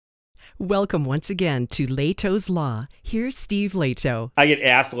Welcome once again to Lehto's Law. Here's Steve Lehto. I get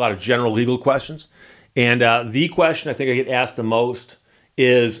asked a lot of general legal questions. And the question I think I get asked the most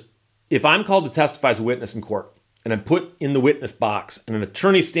is, if I'm called to testify as a witness in court and I'm put in the witness box and an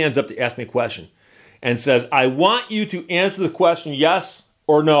attorney stands up to ask me a question and says, I want you to answer the question yes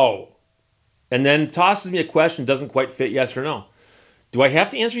or no, and then tosses me a question that doesn't quite fit yes or no. Do I have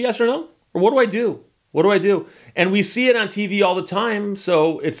to answer yes or no? Or what do I do? What do I do? And we see it on TV all the time,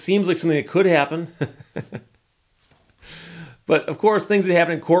 so it seems like something that could happen. But of course, things that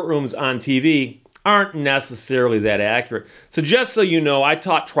happen in courtrooms on TV aren't necessarily that accurate. So just so you know, I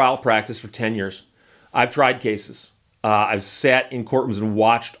taught trial practice for 10 years. I've tried cases. I've sat in courtrooms and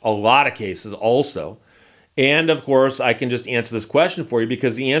watched a lot of cases also. And of course, I can just answer this question for you,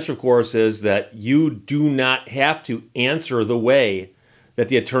 because the answer, of course, is that you do not have to answer the way that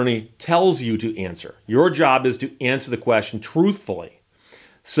the attorney tells you to answer. Your job is to answer the question truthfully.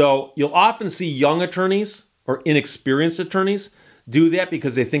 So you'll often see young attorneys or inexperienced attorneys do that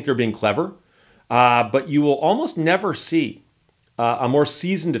because they think they're being clever. But you will almost never see a more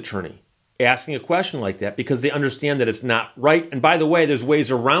seasoned attorney asking a question like that, because they understand that it's not right. And by the way, there's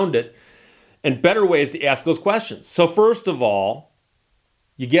ways around it and better ways to ask those questions. So first of all,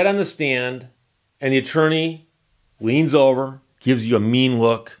 you get on the stand and the attorney leans over, gives you a mean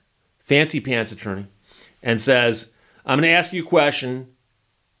look, fancy pants attorney, and says, I'm going to ask you a question,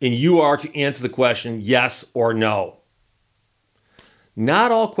 and you are to answer the question yes or no.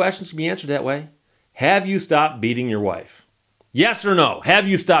 Not all questions can be answered that way. Have you stopped beating your wife? Yes or no? Have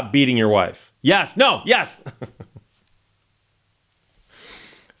you stopped beating your wife? Yes, no, yes.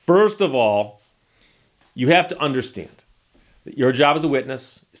 First of all, you have to understand that your job as a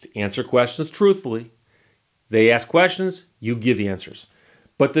witness is to answer questions truthfully. They ask questions, you give the answers.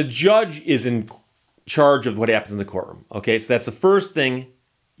 But the judge is in charge of what happens in the courtroom. Okay, so that's the first thing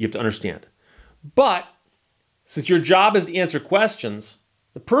you have to understand. But since your job is to answer questions,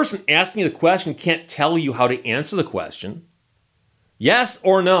 the person asking you the question can't tell you how to answer the question. Yes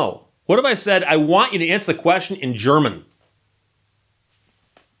or no? What if I said, I want you to answer the question in German?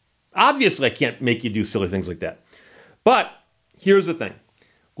 Obviously, I can't make you do silly things like that. But here's the thing.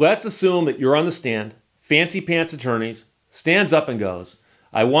 Let's assume that you're on the stand, fancy pants attorneys, stands up and goes,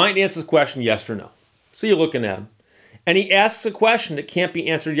 I want you to answer the question yes or no. So you're looking at him. And he asks a question that can't be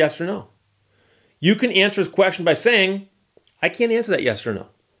answered yes or no. You can answer his question by saying, I can't answer that yes or no.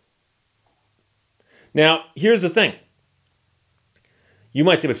 Now, here's the thing. You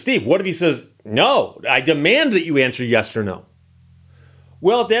might say, but Steve, what if he says, no, I demand that you answer yes or no?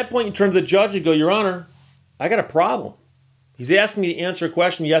 Well, at that point, you turn to the judge and go, Your Honor, I got a problem. He's asking me to answer a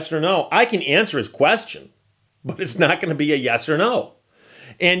question yes or no. I can answer his question, but it's not going to be a yes or no.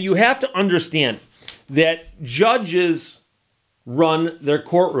 And you have to understand that judges run their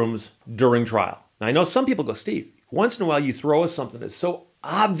courtrooms during trial. Now, I know some people go, Steve, once in a while you throw us something that's so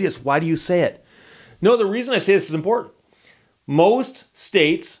obvious. Why do you say it? No, the reason I say this is important. Most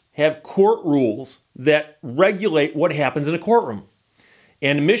states have court rules that regulate what happens in a courtroom.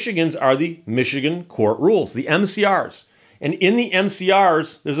 And Michigan's are the Michigan Court Rules, the MCRs. And in the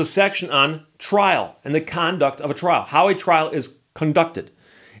MCRs, there's a section on trial and the conduct of a trial, how a trial is conducted.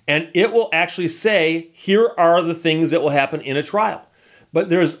 And it will actually say, here are the things that will happen in a trial. But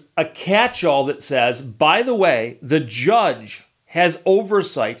there's a catch-all that says, by the way, the judge has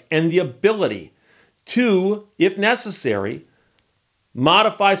oversight and the ability to, if necessary,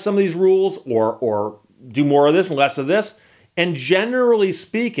 modify some of these rules or do more of this and less of this. And generally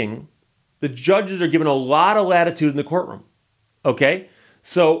speaking, the judges are given a lot of latitude in the courtroom. Okay?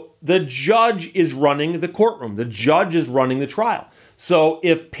 So the judge is running the courtroom. The judge is running the trial. So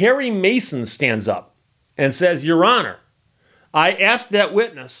if Perry Mason stands up and says, Your Honor, I asked that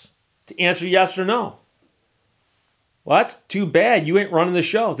witness to answer yes or no. Well, that's too bad. You ain't running the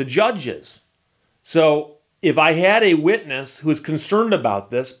show. The judge is. So if I had a witness who is concerned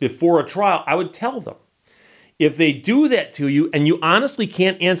about this before a trial, I would tell them. If they do that to you and you honestly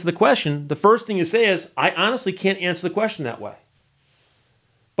can't answer the question, the first thing you say is, I honestly can't answer the question that way.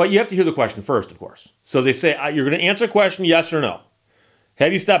 But you have to hear the question first, of course. So they say, you're going to answer a question, yes or no.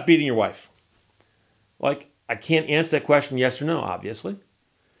 Have you stopped beating your wife? Like, I can't answer that question, yes or no, obviously.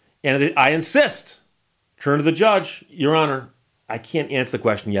 And I insist. Turn to the judge, Your Honor, I can't answer the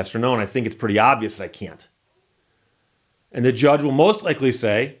question, yes or no, and I think it's pretty obvious that I can't. And the judge will most likely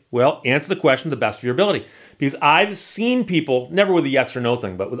say, well, answer the question to the best of your ability. Because I've seen people, never with a yes or no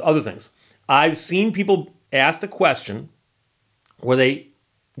thing, but with other things, I've seen people ask a question where they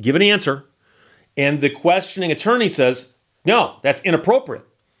give an answer, and the questioning attorney says, no, that's inappropriate.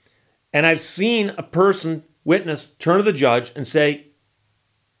 And I've seen a person, witness, turn to the judge and say,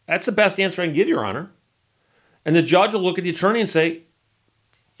 That's the best answer I can give, Your Honor. And the judge will look at the attorney and say,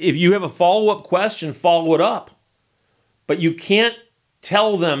 if you have a follow-up question, follow it up. But you can't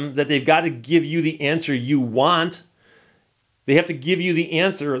tell them that they've got to give you the answer you want. They have to give you the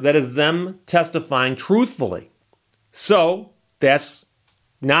answer that is them testifying truthfully. So that's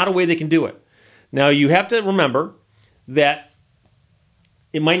not a way they can do it. Now, you have to remember that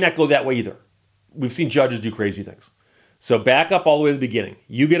it might not go that way either. We've seen judges do crazy things. So back up all the way to the beginning.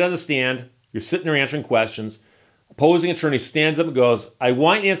 You get on the stand. You're sitting there answering questions. Opposing attorney stands up and goes, I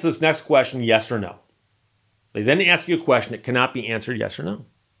want you to answer this next question, yes or no. They then ask you a question that cannot be answered yes or no.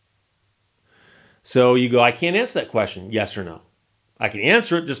 So you go, I can't answer that question, yes or no. I can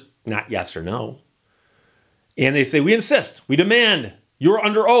answer it, just not yes or no. And they say, we insist, we demand, you're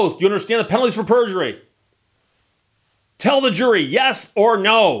under oath, you understand the penalties for perjury. Tell the jury yes or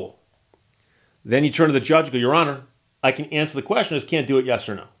no. Then you turn to the judge and go, Your Honor, I can answer the question, I just can't do it yes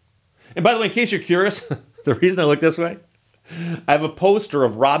or no. And by the way, in case you're curious, the reason I look this way, I have a poster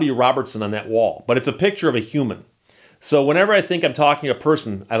of Robbie Robertson on that wall, but it's a picture of a human. So whenever I think I'm talking to a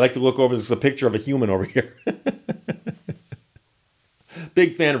person, I like to look over, this is a picture of a human over here.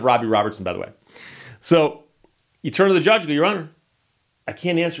 Big fan of Robbie Robertson, by the way. So you turn to the judge and go, Your Honor, I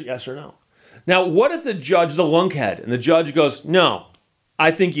can't answer yes or no. Now, what if the judge is a lunkhead and the judge goes, no,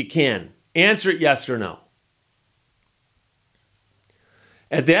 I think you can. Answer it yes or no.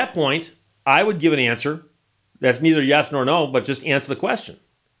 At that point, I would give an answer that's neither yes nor no, but just answer the question.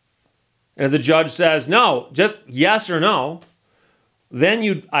 And if the judge says, no, just yes or no,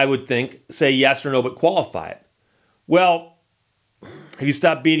 then I would think, say yes or no, but qualify it. Well, have you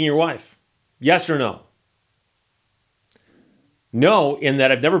stopped beating your wife? Yes or no? No, in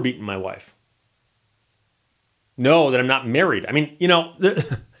that I've never beaten my wife. No, that I'm not married. I mean,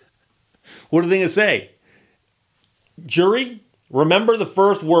 what are they going to say? Jury, remember the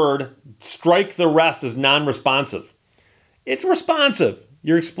first word, strike the rest as non-responsive. It's responsive.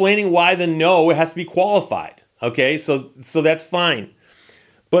 You're explaining why the no has to be qualified. Okay, so that's fine.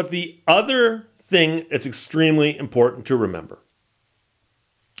 But the other thing that's extremely important to remember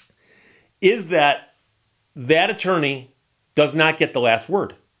is that attorney does not get the last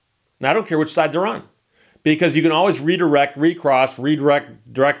word. Now, I don't care which side they're on, because you can always redirect, recross,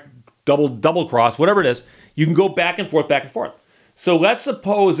 redirect, direct, double cross, whatever it is. You can go back and forth, back and forth. So let's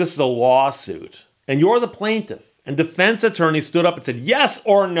suppose this is a lawsuit and you're the plaintiff and defense attorney stood up and said, yes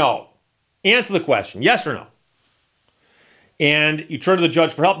or no. Answer the question, yes or no. And you turn to the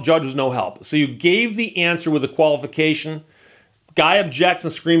judge for help. Judge was no help. So you gave the answer with a qualification. Guy objects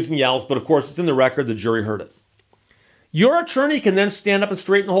and screams and yells, but of course it's in the record, the jury heard it. Your attorney can then stand up and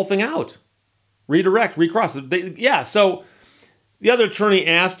straighten the whole thing out. Redirect, recross. So the other attorney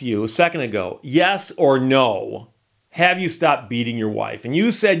asked you a second ago, yes or no, have you stopped beating your wife? And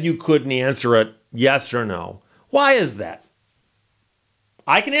you said you couldn't answer it, yes or no. Why is that?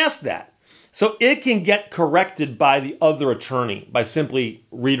 I can ask that. So it can get corrected by the other attorney by simply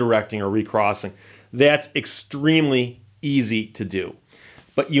redirecting or recrossing. That's extremely easy to do.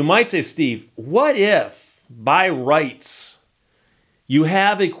 But you might say, Steve, what if by rights you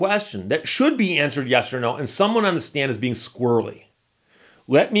have a question that should be answered yes or no and someone on the stand is being squirrely?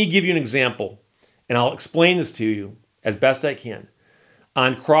 Let me give you an example, and I'll explain this to you as best I can.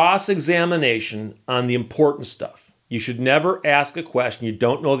 On cross-examination on the important stuff, you should never ask a question you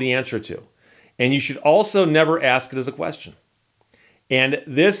don't know the answer to. And you should also never ask it as a question. And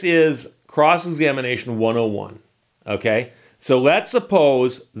this is cross-examination 101, okay? So let's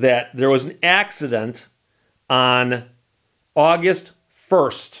suppose that there was an accident on August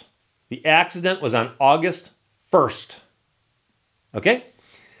 1st. The accident was on August 1st, okay?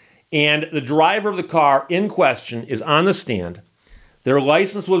 And the driver of the car in question is on the stand. Their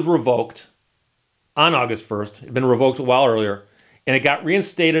license was revoked on August 1st. It had been revoked a while earlier, and it got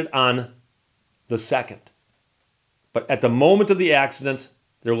reinstated on the 2nd. But at the moment of the accident,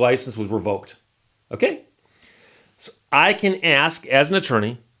 their license was revoked. Okay? So I can ask as an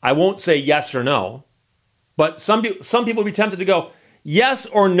attorney, I won't say yes or no, but some people will be tempted to go, yes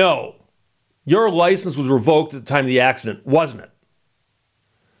or no, your license was revoked at the time of the accident, wasn't it?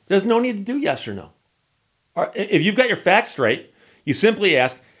 There's no need to do yes or no. Or if you've got your facts straight, you simply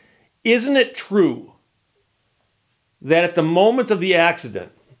ask, isn't it true that at the moment of the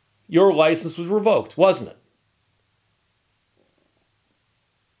accident, your license was revoked, wasn't it?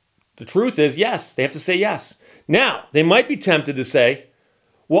 The truth is yes. They have to say yes. Now, they might be tempted to say,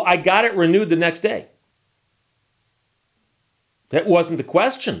 well, I got it renewed the next day. That wasn't the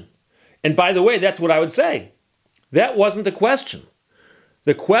question. And by the way, that's what I would say. That wasn't the question.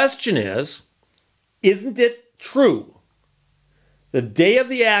 The question is, isn't it true the day of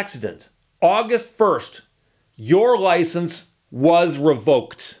the accident, August 1st, your license was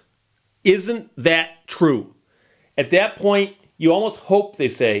revoked. Isn't that true? At that point, you almost hope they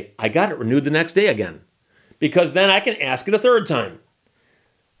say, I got it renewed the next day again, because then I can ask it a third time.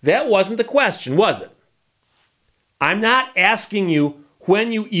 That wasn't the question, was it? I'm not asking you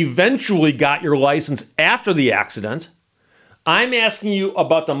when you eventually got your license after the accident. I'm asking you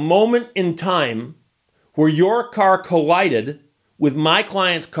about the moment in time where your car collided with my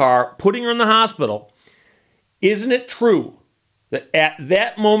client's car, putting her in the hospital. Isn't it true that at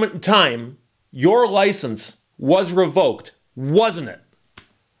that moment in time, your license was revoked, wasn't it?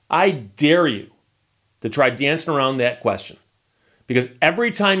 I dare you to try dancing around that question, because every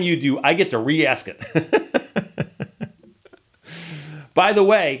time you do, I get to re-ask it. By the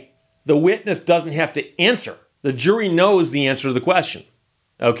way, the witness doesn't have to answer. The jury knows the answer to the question.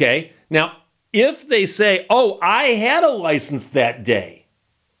 Okay? Now, if they say, oh, I had a license that day.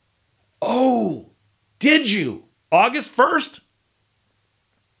 Oh, did you? August 1st?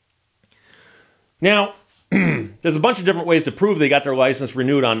 Now, there's a bunch of different ways to prove they got their license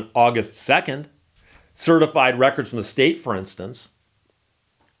renewed on August 2nd. Certified records from the state, for instance,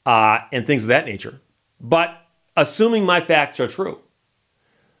 and things of that nature. But assuming my facts are true,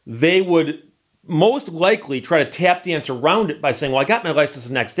 they would most likely try to tap dance around it by saying, well, I got my license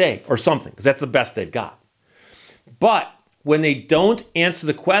the next day or something, because that's the best they've got. But when they don't answer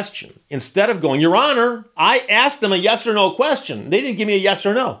the question, instead of going, Your Honor, I asked them a yes or no question. They didn't give me a yes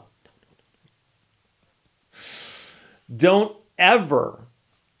or no. Don't ever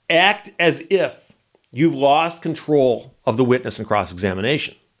act as if you've lost control of the witness in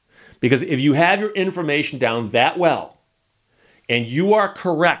cross-examination. Because if you have your information down that well and you are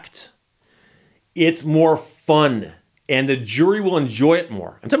correct, it's more fun and the jury will enjoy it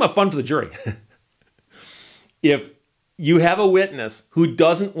more. I'm talking about fun for the jury. If you have a witness who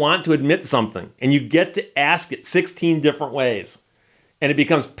doesn't want to admit something and you get to ask it 16 different ways, and it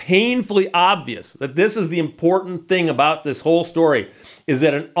becomes painfully obvious that this is the important thing about this whole story, is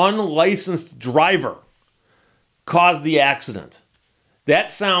that an unlicensed driver caused the accident.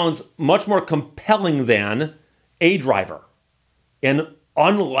 That sounds much more compelling than a driver, an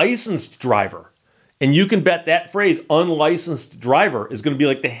unlicensed driver. And you can bet that phrase, unlicensed driver, is going to be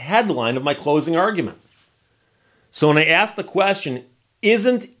like the headline of my closing argument. So when I ask the question,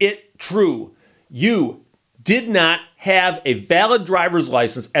 isn't it true you did not have a valid driver's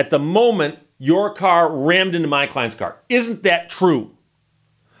license at the moment your car rammed into my client's car? Isn't that true?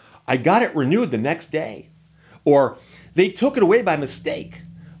 I got it renewed the next day. Or they took it away by mistake.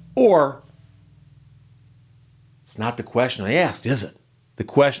 Or it's not the question I asked, is it? The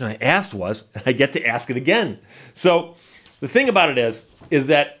question I asked was, and I get to ask it again. So the thing about it is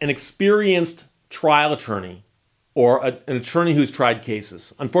that an experienced trial attorney or an attorney who's tried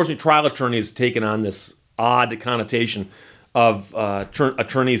cases, unfortunately, trial attorney has taken on this odd connotation of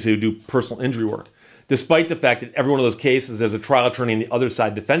attorneys who do personal injury work, despite the fact that every one of those cases there's a trial attorney on the other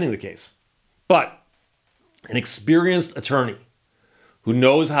side defending the case. But an experienced attorney who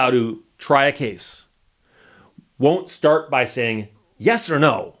knows how to try a case won't start by saying, yes or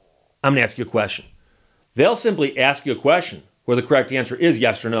no, I'm going to ask you a question. They'll simply ask you a question where the correct answer is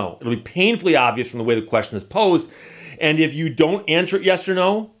yes or no. It'll be painfully obvious from the way the question is posed. And if you don't answer it yes or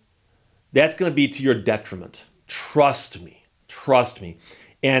no, that's going to be to your detriment. Trust me. Trust me.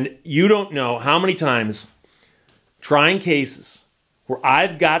 And you don't know how many times trying cases where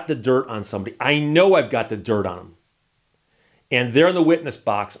I've got the dirt on somebody, I know I've got the dirt on them, and they're in the witness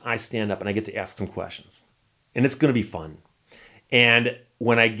box, I stand up and I get to ask some questions. And it's going to be fun. And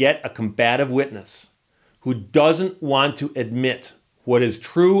when I get a combative witness who doesn't want to admit what is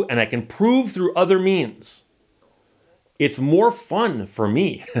true and I can prove through other means, it's more fun for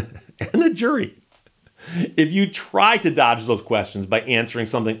me and the jury if you try to dodge those questions by answering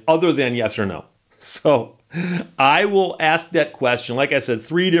something other than yes or no. So I will ask that question, like I said,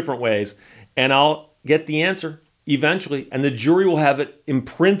 3 different ways, and I'll get the answer eventually, and the jury will have it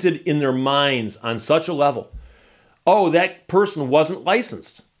imprinted in their minds on such a level. Oh, that person wasn't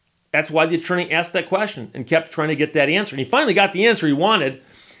licensed. That's why the attorney asked that question and kept trying to get that answer. And he finally got the answer he wanted.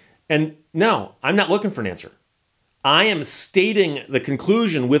 And no, I'm not looking for an answer. I am stating the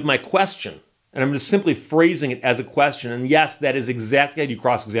conclusion with my question. And I'm just simply phrasing it as a question. And yes, that is exactly how you do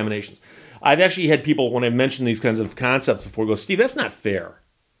cross-examinations. I've actually had people, when I mention these kinds of concepts before, go, Steve, that's not fair.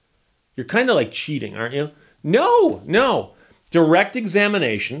 You're kind of like cheating, aren't you? No. Direct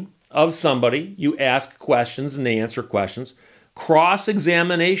examination of somebody, you ask questions and they answer questions.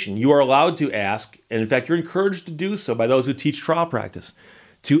 Cross-examination, you are allowed to ask, and in fact, you're encouraged to do so by those who teach trial practice,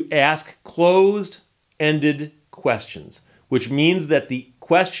 to ask closed-ended questions which means that the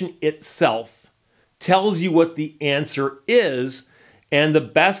question itself tells you what the answer is, and the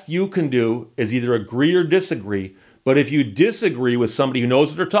best you can do is either agree or disagree. But if you disagree with somebody who knows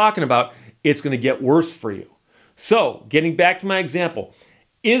what they're talking about, it's going to get worse for you. So, getting back to my example,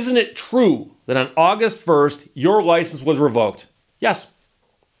 isn't it true that on August 1st, your license was revoked? Yes.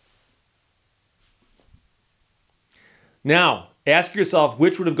 Now, ask yourself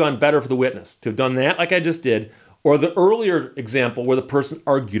which would have gone better for the witness, to have done that like I just did, or the earlier example where the person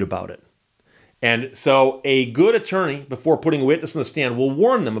argued about it. And so a good attorney, before putting a witness on the stand, will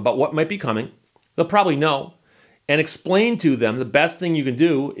warn them about what might be coming. They'll probably know, and explain to them the best thing you can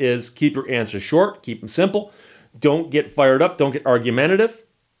do is keep your answers short, keep them simple. Don't get fired up, don't get argumentative.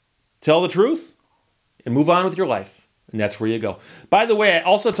 Tell the truth and move on with your life. And that's where you go. By the way, I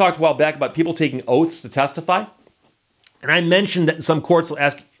also talked a while back about people taking oaths to testify. And I mentioned that in some courts will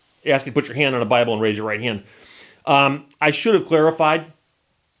ask you to put your hand on a Bible and raise your right hand. I should have clarified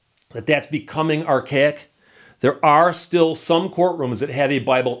that that's becoming archaic. There are still some courtrooms that have a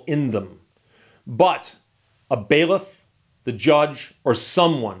Bible in them. But a bailiff, the judge, or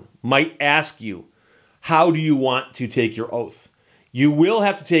someone might ask you, how do you want to take your oath? You will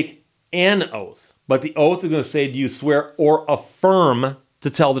have to take an oath, but the oath is going to say, do you swear or affirm to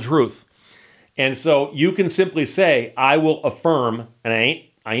tell the truth? And so you can simply say, I will affirm, and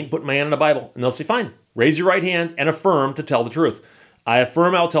I ain't putting my hand on the Bible. And they'll say, fine, raise your right hand and affirm to tell the truth. I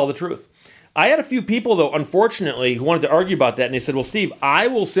affirm I'll tell the truth. I had a few people, though, unfortunately, who wanted to argue about that. And they said, well, Steve, I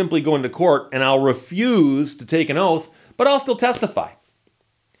will simply go into court and I'll refuse to take an oath, but I'll still testify.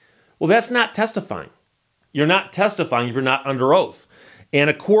 Well, that's not testifying. You're not testifying if you're not under oath. And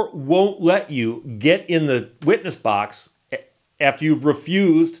a court won't let you get in the witness box after you've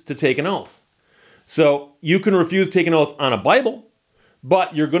refused to take an oath. So you can refuse to take an oath on a Bible,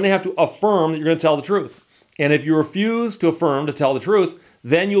 but you're going to have to affirm that you're going to tell the truth. And if you refuse to affirm to tell the truth,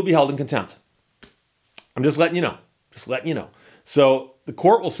 then you'll be held in contempt. I'm just letting you know. Just letting you know. So the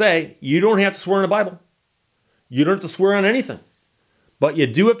court will say, you don't have to swear on a Bible. You don't have to swear on anything. But you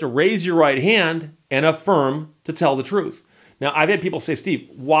do have to raise your right hand and affirm to tell the truth. Now, I've had people say, Steve,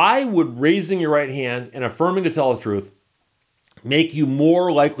 why would raising your right hand and affirming to tell the truth make you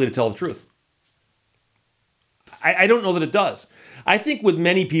more likely to tell the truth? I don't know that it does. I think with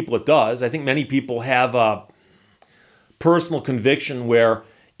many people it does. I think many people have a personal conviction where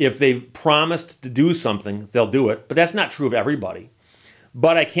if they've promised to do something, they'll do it. But that's not true of everybody.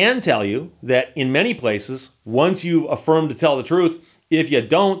 But I can tell you that in many places, once you've affirmed to tell the truth, if you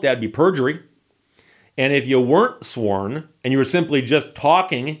don't, that'd be perjury. And if you weren't sworn and you were simply just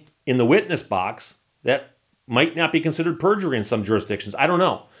talking in the witness box, that might not be considered perjury in some jurisdictions. I don't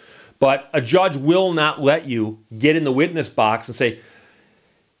know. But a judge will not let you get in the witness box and say,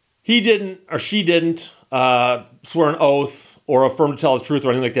 he didn't or she didn't swear an oath or affirm to tell the truth or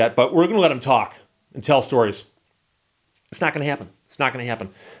anything like that, but we're going to let him talk and tell stories. It's not going to happen. It's not going to happen.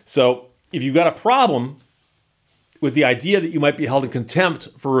 So if you've got a problem with the idea that you might be held in contempt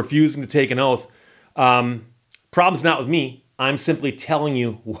for refusing to take an oath, problem's not with me. I'm simply telling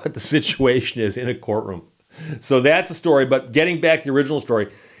you what the situation is in a courtroom. So that's the story. But getting back to the original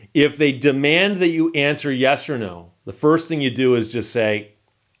story, if they demand that you answer yes or no, the first thing you do is just say,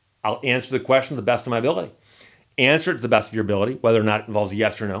 I'll answer the question to the best of my ability. Answer it to the best of your ability, whether or not it involves a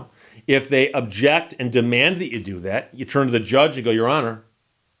yes or no. If they object and demand that you do that, you turn to the judge and go, Your Honor,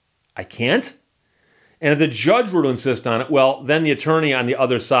 I can't. And if the judge were to insist on it, well, then the attorney on the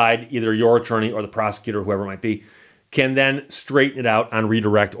other side, either your attorney or the prosecutor, whoever it might be, can then straighten it out on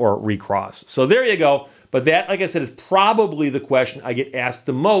redirect or recross. So there you go. But that, like I said, is probably the question I get asked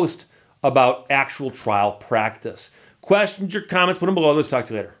the most about actual trial practice. Questions or comments, put them below. Let's talk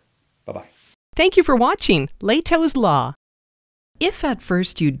to you later. Bye-bye. Thank you for watching Lehto's Law. If at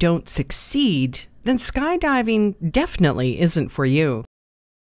first you don't succeed, then skydiving definitely isn't for you.